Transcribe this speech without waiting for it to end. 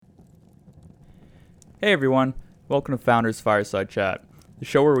Hey everyone, welcome to Founders Fireside Chat, the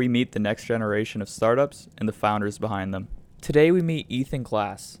show where we meet the next generation of startups and the founders behind them. Today we meet Ethan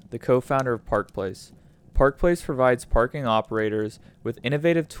Glass, the co-founder of Parkplace. Parkplace provides parking operators with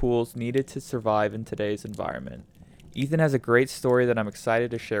innovative tools needed to survive in today's environment. Ethan has a great story that I'm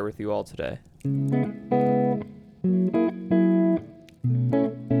excited to share with you all today.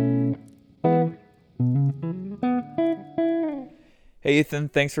 Hey Ethan,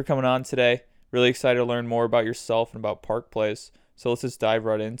 thanks for coming on today. Really excited to learn more about yourself and about Parkplace. So let's just dive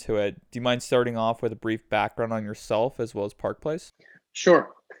right into it. Do you mind starting off with a brief background on yourself as well as Parkplace?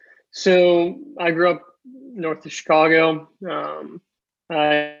 Sure. So I grew up north of Chicago.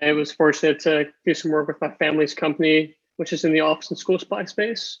 I was fortunate to do some work with my family's company, which is in the office and school supply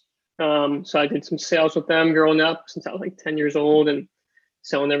space. So I did some sales with them growing up since I was like 10 years old and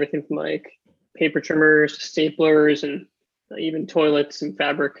selling everything from like paper trimmers to staplers and even toilets and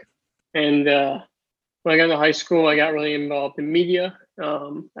fabric. And when I got into high school, I got really involved in media.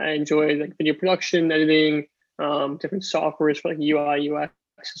 I enjoyed like video production, editing, different softwares for like UI, UX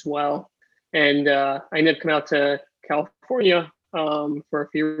as well. And I ended up coming out to California for a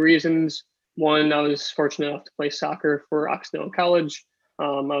few reasons. One, I was fortunate enough to play soccer for Occidental College.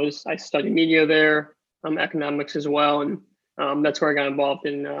 I studied media there, economics as well, and that's where I got involved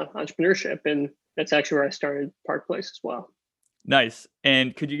in entrepreneurship, and that's actually where I started Parkplace as well. Nice.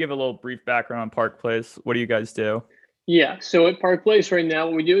 And could you give a little brief background on Parkplace? What do you guys do? Yeah, so at Parkplace right now,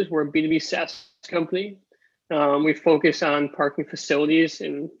 what we do is we're a B2B SaaS company. We focus on parking facilities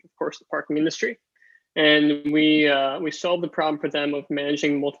and, of course, the parking industry. And we solve the problem for them of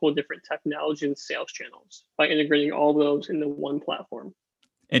managing multiple different technology and sales channels by integrating all those into one platform.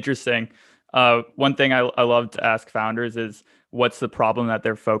 Interesting. One thing I love to ask founders is what's the problem that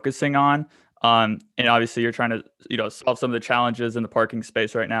they're focusing on? And obviously you're trying to, solve some of the challenges in the parking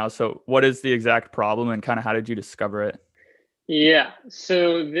space right now. So what is the exact problem and kind of how did you discover it? Yeah,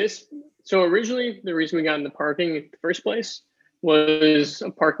 so originally the reason we got into parking in the first place was a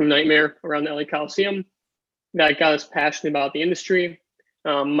parking nightmare around the LA Coliseum that got us passionate about the industry.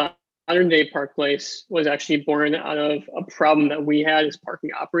 Modern day Parkplace was actually born out of a problem that we had as parking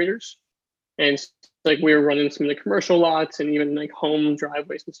operators. And like we were running some of the commercial lots and even like home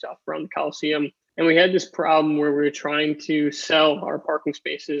driveways and stuff around the Coliseum. And we had this problem where we were trying to sell our parking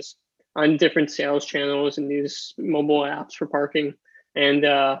spaces on different sales channels and these mobile apps for parking. And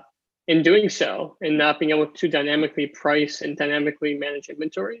in doing so, and not being able to dynamically price and dynamically manage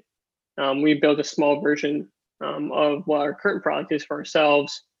inventory, we built a small version of what our current product is for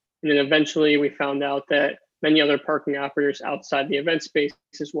ourselves. And then eventually we found out that many other parking operators outside the event space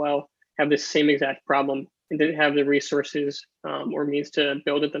as well have the same exact problem and didn't have the resources or means to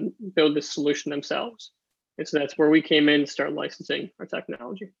build the solution themselves. And so that's where we came in to start licensing our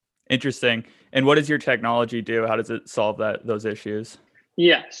technology. Interesting. And what does your technology do? How does it solve those issues?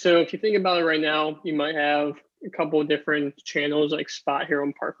 Yeah. So if you think about it right now, you might have a couple of different channels like Spot Hero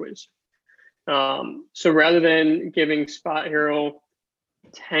and Parkwiz. So rather than giving Spot Hero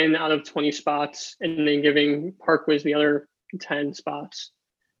 10 out of 20 spots and then giving Parkwiz the other 10 spots,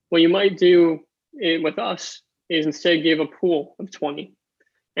 what you might do with us is instead give a pool of 20.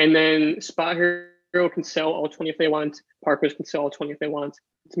 And then Spot Hero can sell all 20 if they want. Parkwiz can sell all 20 if they want.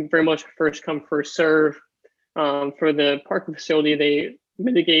 It's very much first come, first serve. For the parking facility, they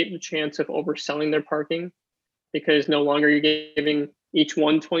mitigate the chance of overselling their parking because no longer you're giving each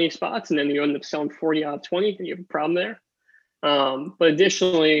one 20 spots and then you end up selling 40 out of 20 and you have a problem there. But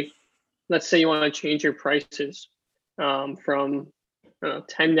additionally, let's say you want to change your prices from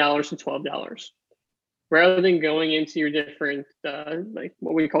 $10 to $12. Rather than going into your different, like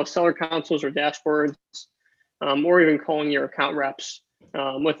what we call seller consoles or dashboards, or even calling your account reps.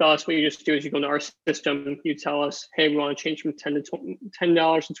 With us, what you just do is you go into our system, you tell us, hey, we want to change from $10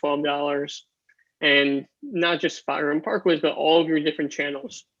 to $12. And not just Fire and Parkways, but all of your different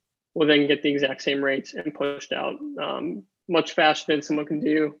channels will then get the exact same rates and pushed out much faster than someone can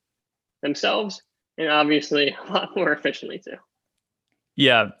do themselves, and obviously a lot more efficiently too.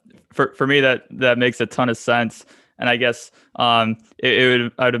 Yeah, for me that makes a ton of sense, and I guess I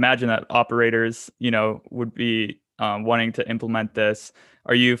would imagine that operators would be wanting to implement this.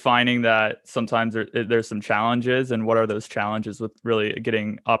 Are you finding that sometimes there's some challenges, and what are those challenges with really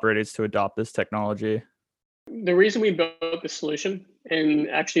getting operators to adopt this technology? The reason we built the solution and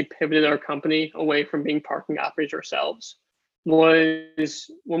actually pivoted our company away from being parking operators ourselves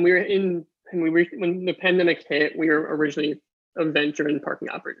was when when the pandemic hit, we were originally event-driven parking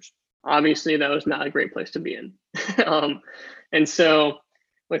operators. Obviously, that was not a great place to be in. And so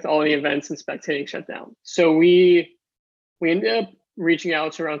with all the events and spectating shut down. So we ended up reaching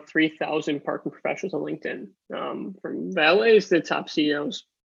out to around 3,000 parking professionals on LinkedIn, from valets to the top CEOs.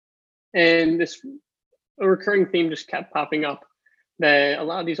 And this a recurring theme just kept popping up that a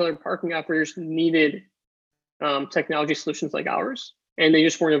lot of these other parking operators needed technology solutions like ours, and they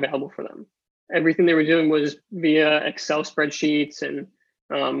just weren't available for them. Everything they were doing was via Excel spreadsheets and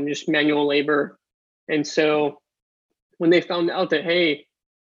just manual labor. And so when they found out that, hey,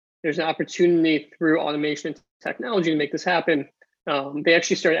 there's an opportunity through automation and technology to make this happen, they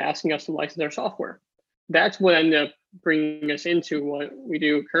actually started asking us to license our software. That's what ended up bringing us into what we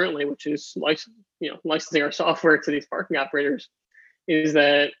do currently, which is licensing our software to these parking operators. Is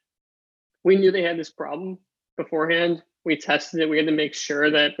that we knew they had this problem beforehand. We tested it. We had to make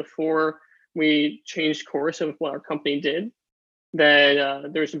sure that before we changed course of what our company did, that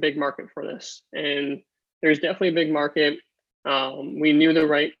there's a big market for this. And there's definitely a big market. We knew the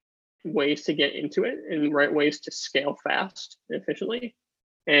right ways to get into it and right ways to scale fast and efficiently.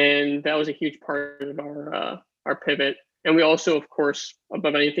 And that was a huge part of our pivot. And we also, of course,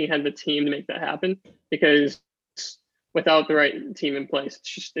 above anything, had the team to make that happen, because without the right team in place,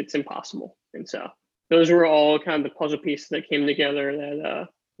 it's impossible. And so those were all kind of the puzzle pieces that came together that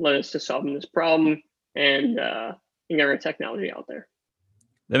led us to solving this problem and getting our technology out there.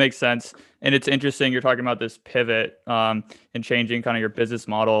 That makes sense. And it's interesting you're talking about this pivot and changing kind of your business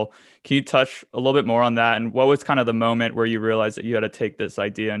model. Can you touch a little bit more on that? And what was kind of the moment where you realized that you had to take this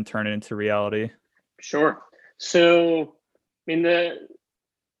idea and turn it into reality? Sure. So, I mean,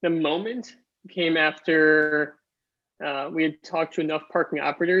 the moment came after we had talked to enough parking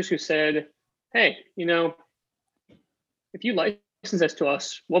operators who said, hey, if you license this to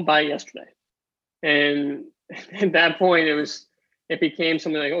us, we'll buy it yesterday. And at that point, it became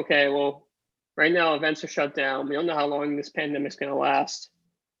something like, okay, well, right now events are shut down. We don't know how long this pandemic's going to last.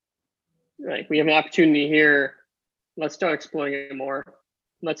 Like, we have an opportunity here. Let's start exploring it more.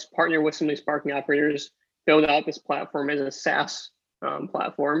 Let's partner with some of these parking operators, build out this platform as a SaaS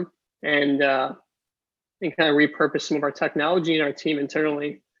platform, and kind of repurpose some of our technology and our team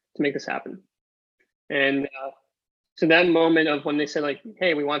internally to make this happen. And so that moment of when they said, like,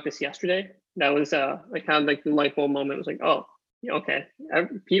 hey, we want this yesterday, that was like kind of like the light bulb moment. It was like, oh, okay,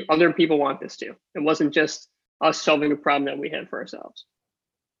 other people want this too. It wasn't just us solving a problem that we had for ourselves.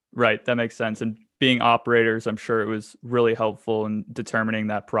 Right, that makes sense. And being operators, I'm sure it was really helpful in determining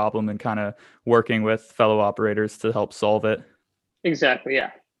that problem and kind of working with fellow operators to help solve it. Exactly,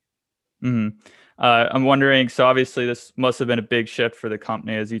 yeah. Mm-hmm. I'm wondering, so obviously this must have been a big shift for the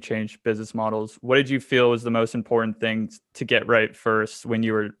company as you changed business models. What did you feel was the most important thing to get right first when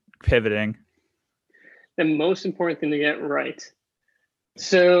you were pivoting? The most important thing to get right.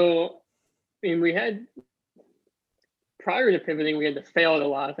 So, I mean, prior to pivoting, we had to fail at a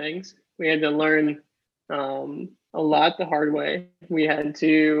lot of things. We had to learn a lot the hard way. We had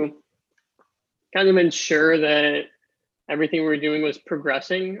to kind of ensure that everything we were doing was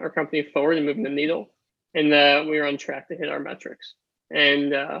progressing our company forward and moving the needle, and that we were on track to hit our metrics.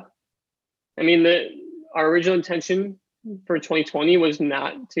 And I mean, our original intention for 2020 was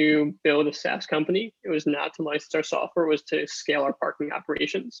not to build a SaaS company. It was not to license our software. It was to scale our parking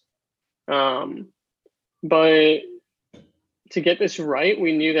operations. But to get this right,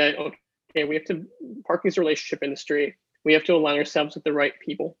 we knew that, okay, parking is a relationship industry. We have to align ourselves with the right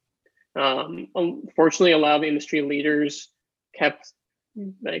people. Unfortunately, a lot of the industry leaders kept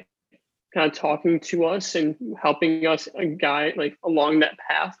like kind of talking to us and helping us guide like along that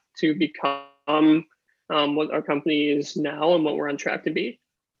path to become what our company is now and what we're on track to be.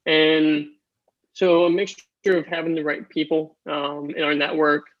 And so a mixture of having the right people in our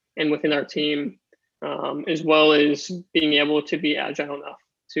network and within our team, as well as being able to be agile enough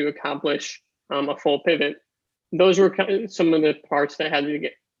to accomplish a full pivot. Those were kind of some of the parts that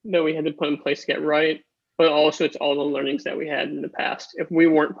we had to put in place to get right. But also, it's all the learnings that we had in the past. If we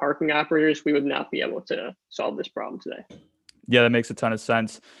weren't parking operators, we would not be able to solve this problem today. Yeah, that makes a ton of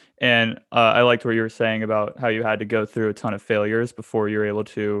sense. And I liked what you were saying about how you had to go through a ton of failures before you're able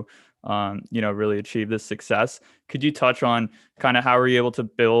to, really achieve this success. Could you touch on kind of how were you able to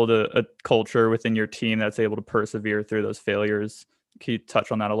build a culture within your team that's able to persevere through those failures? Can you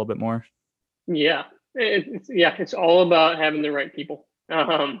touch on that a little bit more? Yeah, it's all about having the right people.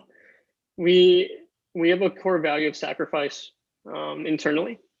 We have a core value of sacrifice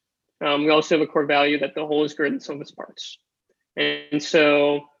internally. We also have a core value that the whole is greater than some of its parts. And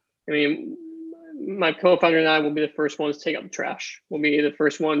so, I mean, my co-founder and I will be the first ones to take out the trash. We'll be the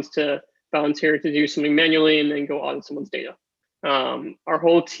first ones to volunteer to do something manually and then go audit someone's data. Our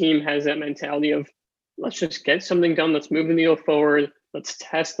whole team has that mentality of, let's just get something done. Let's move the needle forward. Let's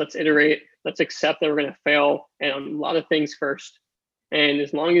test. Let's iterate. Let's accept that we're going to fail and a lot of things first. And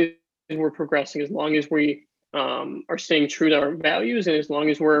as long as we're progressing, as long as we are staying true to our values, and as long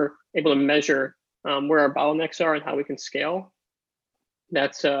as we're able to measure where our bottlenecks are and how we can scale,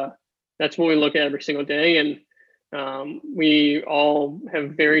 that's what we look at every single day. And we all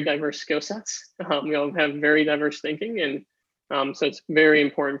have very diverse skill sets. We all have very diverse thinking, and so it's very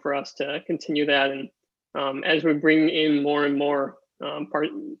important for us to continue that. And as we bring in more and more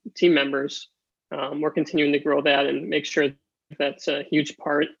team members, we're continuing to grow that and make sure that's a huge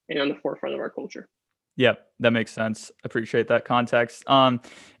part and on the forefront of our culture. Yep, that makes sense. Appreciate that context. And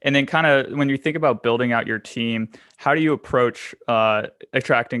then kind of when you think about building out your team, how do you approach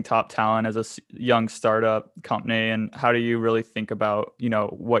attracting top talent as a young startup company, and how do you really think about,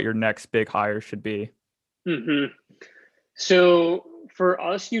 what your next big hire should be? Mm-hmm. So for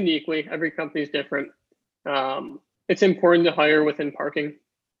us uniquely, every company is different. It's important to hire within parking.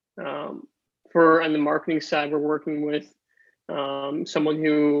 For on the marketing side, we're working with someone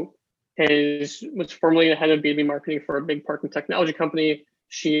who was formerly the head of B2B marketing for a big parking technology company.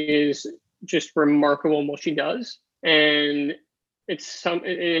 She is just remarkable in what she does, and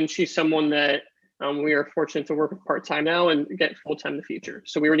she's someone that we are fortunate to work with part-time now and get full-time in the future.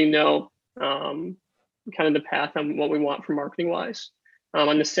 So we already know kind of the path on what we want for marketing wise.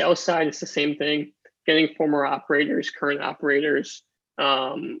 On the sales side, it's the same thing. Getting former operators, current operators,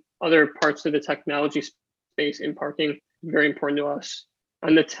 other parts of the technology space in parking, very important to us.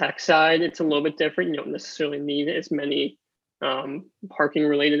 On the tech side, it's a little bit different. You don't necessarily need as many parking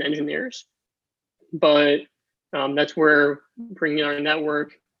related engineers, but that's where bringing our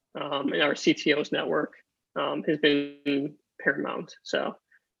network and our CTO's network has been paramount. So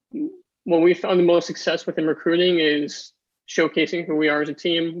what we found the most success with in recruiting is showcasing who we are as a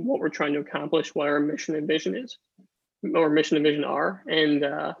team, what we're trying to accomplish, what our mission and vision is, or mission and vision are, and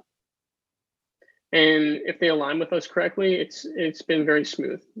if they align with us correctly, it's been very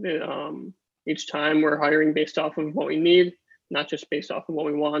smooth. Each time we're hiring based off of what we need, not just based off of what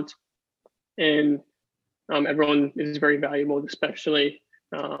we want, and everyone is very valuable, especially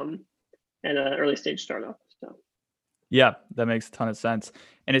at an early stage startup. So. Yeah, that makes a ton of sense.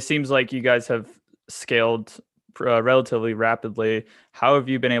 And it seems like you guys have scaled relatively rapidly. How have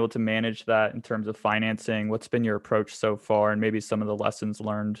you been able to manage that in terms of financing? What's been your approach so far, and maybe some of the lessons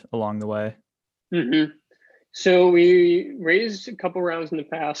learned along the way? Mm-hmm. So we raised a couple rounds in the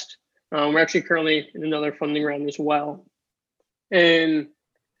past. We're actually currently in another funding round as well. And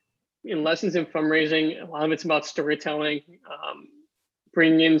in lessons in fundraising, a lot of it's about storytelling,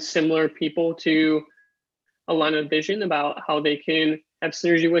 bringing in similar people to align a vision about how they can have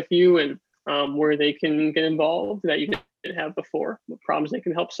synergy with you, and where they can get involved that you didn't have before, what problems they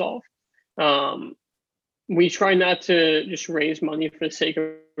can help solve. We try not to just raise money for the sake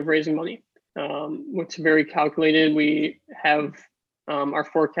of raising money. It's very calculated. We have our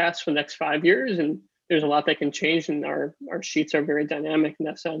forecasts for the next 5 years, and there's a lot that can change, and our sheets are very dynamic in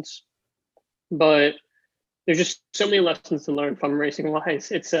that sense. But there's just so many lessons to learn fundraising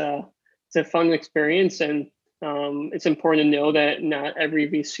wise. It's a fun experience, and it's important to know that not every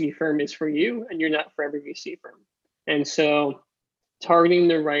VC firm is for you, and you're not for every VC firm. And so targeting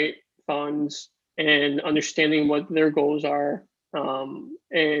the right funds and understanding what their goals are,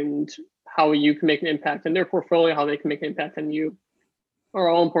 and how you can make an impact in their portfolio, how they can make an impact on you, are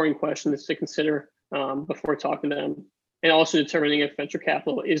all important questions to consider before talking to them. And also determining if venture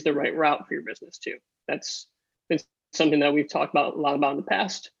capital is the right route for your business too. That's been something that we've talked about a lot about in the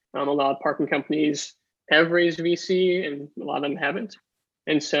past. A lot of parking companies have raised VC, and a lot of them haven't.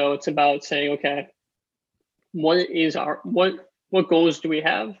 And so it's about saying, okay, what goals do we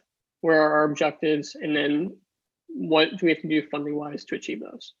have? Where are our objectives? And then what do we have to do funding wise to achieve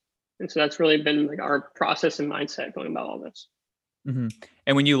those? And so that's really been like our process and mindset going about all this. Mm-hmm.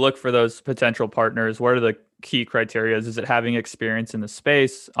 And when you look for those potential partners, what are the key criteria? Is it having experience in the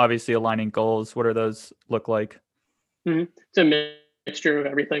space? Obviously aligning goals. What do those look like? Mm-hmm. It's a mixture of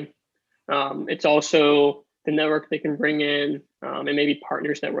everything. It's also the network they can bring in, and maybe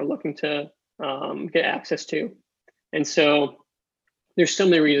partners that we're looking to get access to. And so there's so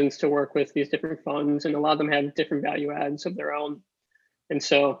many reasons to work with these different funds, and a lot of them have different value adds of their own. And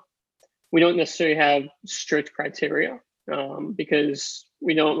so we don't necessarily have strict criteria, because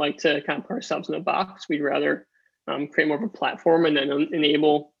we don't like to kind of put ourselves in a box. We'd rather create more of a platform and then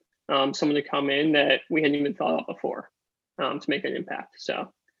enable someone to come in that we hadn't even thought of before to make an impact.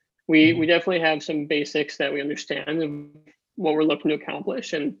 So we definitely have some basics that we understand of what we're looking to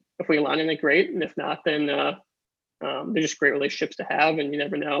accomplish. And if we align on it, great. And if not, then they're just great relationships to have. And you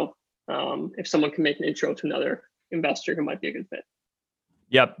never know if someone can make an intro to another investor who might be a good fit.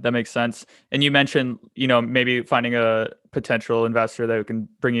 Yep, that makes sense. And you mentioned, maybe finding a potential investor that can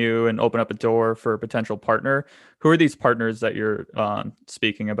bring you and open up a door for a potential partner. Who are these partners that you're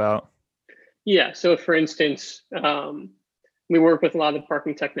speaking about? Yeah. So, for instance, we work with a lot of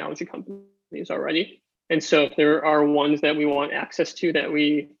parking technology companies already. And so, if there are ones that we want access to that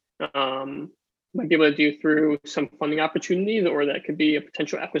we might be able to do through some funding opportunities, or that could be a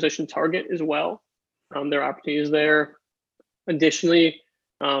potential acquisition target as well, there are opportunities there. Additionally,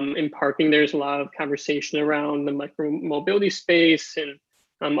 in parking, there's a lot of conversation around the micro mobility space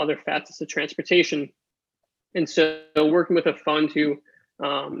and other facets of transportation. And so, working with a fund who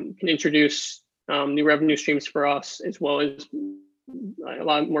can introduce new revenue streams for us, as well as a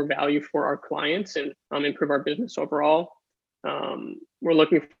lot more value for our clients and improve our business overall. We're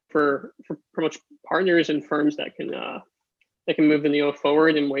looking for pretty much partners and firms that can move the needle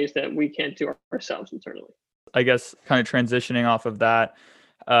forward in ways that we can't do ourselves internally. I guess kind of transitioning off of that,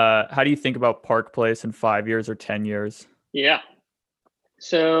 how do you think about Park Place in 5 years or 10 years? Yeah.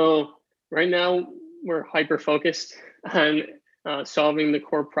 So right now we're hyper focused on solving the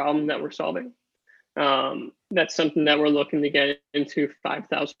core problem that we're solving. That's something that we're looking to get into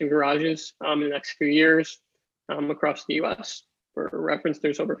 5,000 garages in the next few years across the U.S. For reference,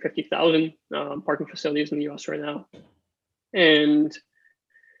 there's over 50,000 parking facilities in the U.S. right now. And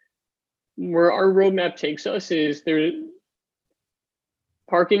where our roadmap takes us is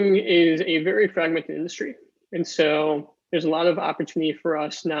parking is a very fragmented industry. And so there's a lot of opportunity for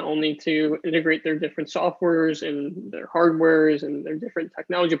us not only to integrate their different softwares and their hardwares and their different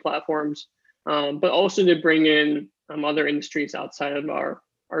technology platforms, but also to bring in other industries outside of our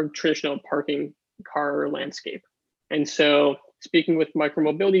traditional parking car landscape. And so speaking with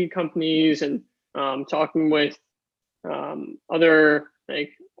micromobility companies and talking with other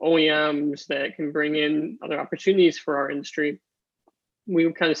like OEMs that can bring in other opportunities for our industry,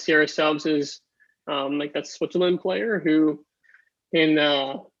 we kind of see ourselves as like that Switzerland player who can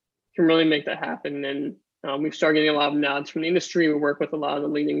really make that happen. And we've started getting a lot of nods from the industry. We work with a lot of the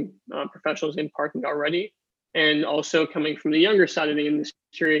leading professionals in parking already, and also coming from the younger side of the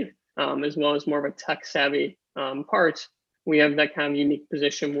industry, as well as more of a tech savvy part. We have that kind of unique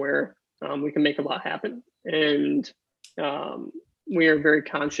position where we can make a lot happen. And we are very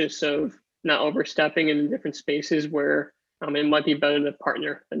conscious of not overstepping in different spaces where it might be better to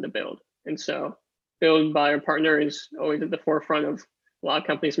partner than to build. And so build, buy, or partner is always at the forefront of a lot of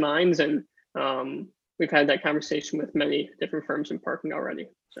companies' minds. And we've had that conversation with many different firms in parking already.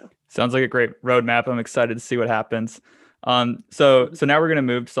 So sounds like a great roadmap. I'm excited to see what happens. So now we're going to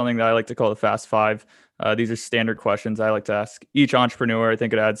move to something that I like to call the Fast Five. These are standard questions I like to ask each entrepreneur. I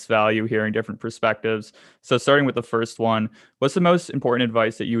think it adds value hearing different perspectives. So starting with the first one, what's the most important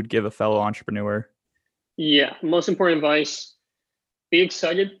advice that you would give a fellow entrepreneur? Yeah, most important advice: be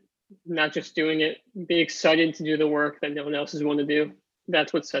excited, not just doing it. Be excited to do the work that no one else is willing to do.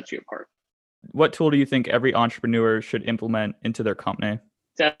 That's what sets you apart. What tool do you think every entrepreneur should implement into their company?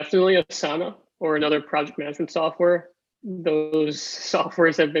 Definitely Asana or another project management software. Those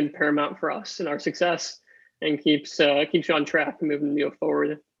softwares have been paramount for us in our success and keeps you on track and moving the needle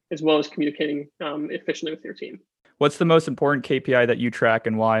forward, as well as communicating efficiently with your team. What's the most important KPI that you track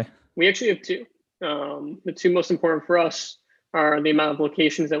and why? We actually have two. The two most important for us are the amount of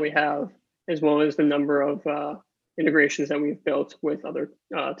locations that we have, as well as the number of integrations that we've built with other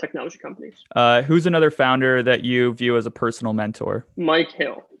technology companies. Who's another founder that you view as a personal mentor? Mike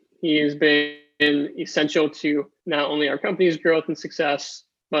Hill. He has been essential to not only our company's growth and success,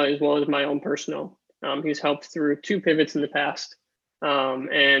 but as well as my own personal. He's helped through 2 pivots in the past.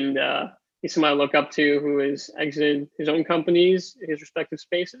 And he's somebody I look up to who has exited his own companies, his respective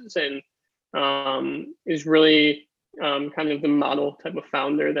spaces, and is really kind of the model type of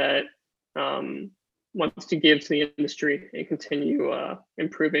founder that wants to give to the industry and continue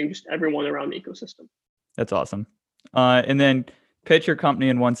improving just everyone around the ecosystem. That's awesome. And then pitch your company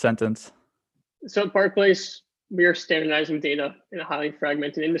in 1 sentence. So at Park Place, we are standardizing data in a highly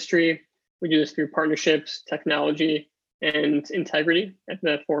fragmented industry. We do this through partnerships, technology, and integrity at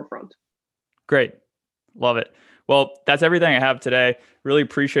the forefront. Great. Love it. Well, that's everything I have today. Really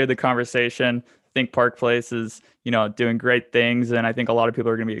appreciate the conversation. I think Park Place is, doing great things, and I think a lot of people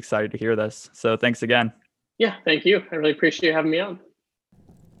are going to be excited to hear this. So thanks again. Yeah, thank you. I really appreciate you having me on.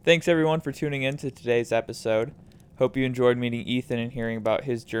 Thanks everyone for tuning in to today's episode. Hope you enjoyed meeting Ethan and hearing about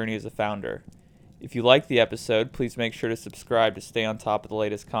his journey as a founder. If you liked the episode, please make sure to subscribe to stay on top of the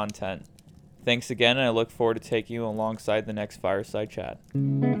latest content. Thanks again, and I look forward to taking you alongside the next Fireside Chat.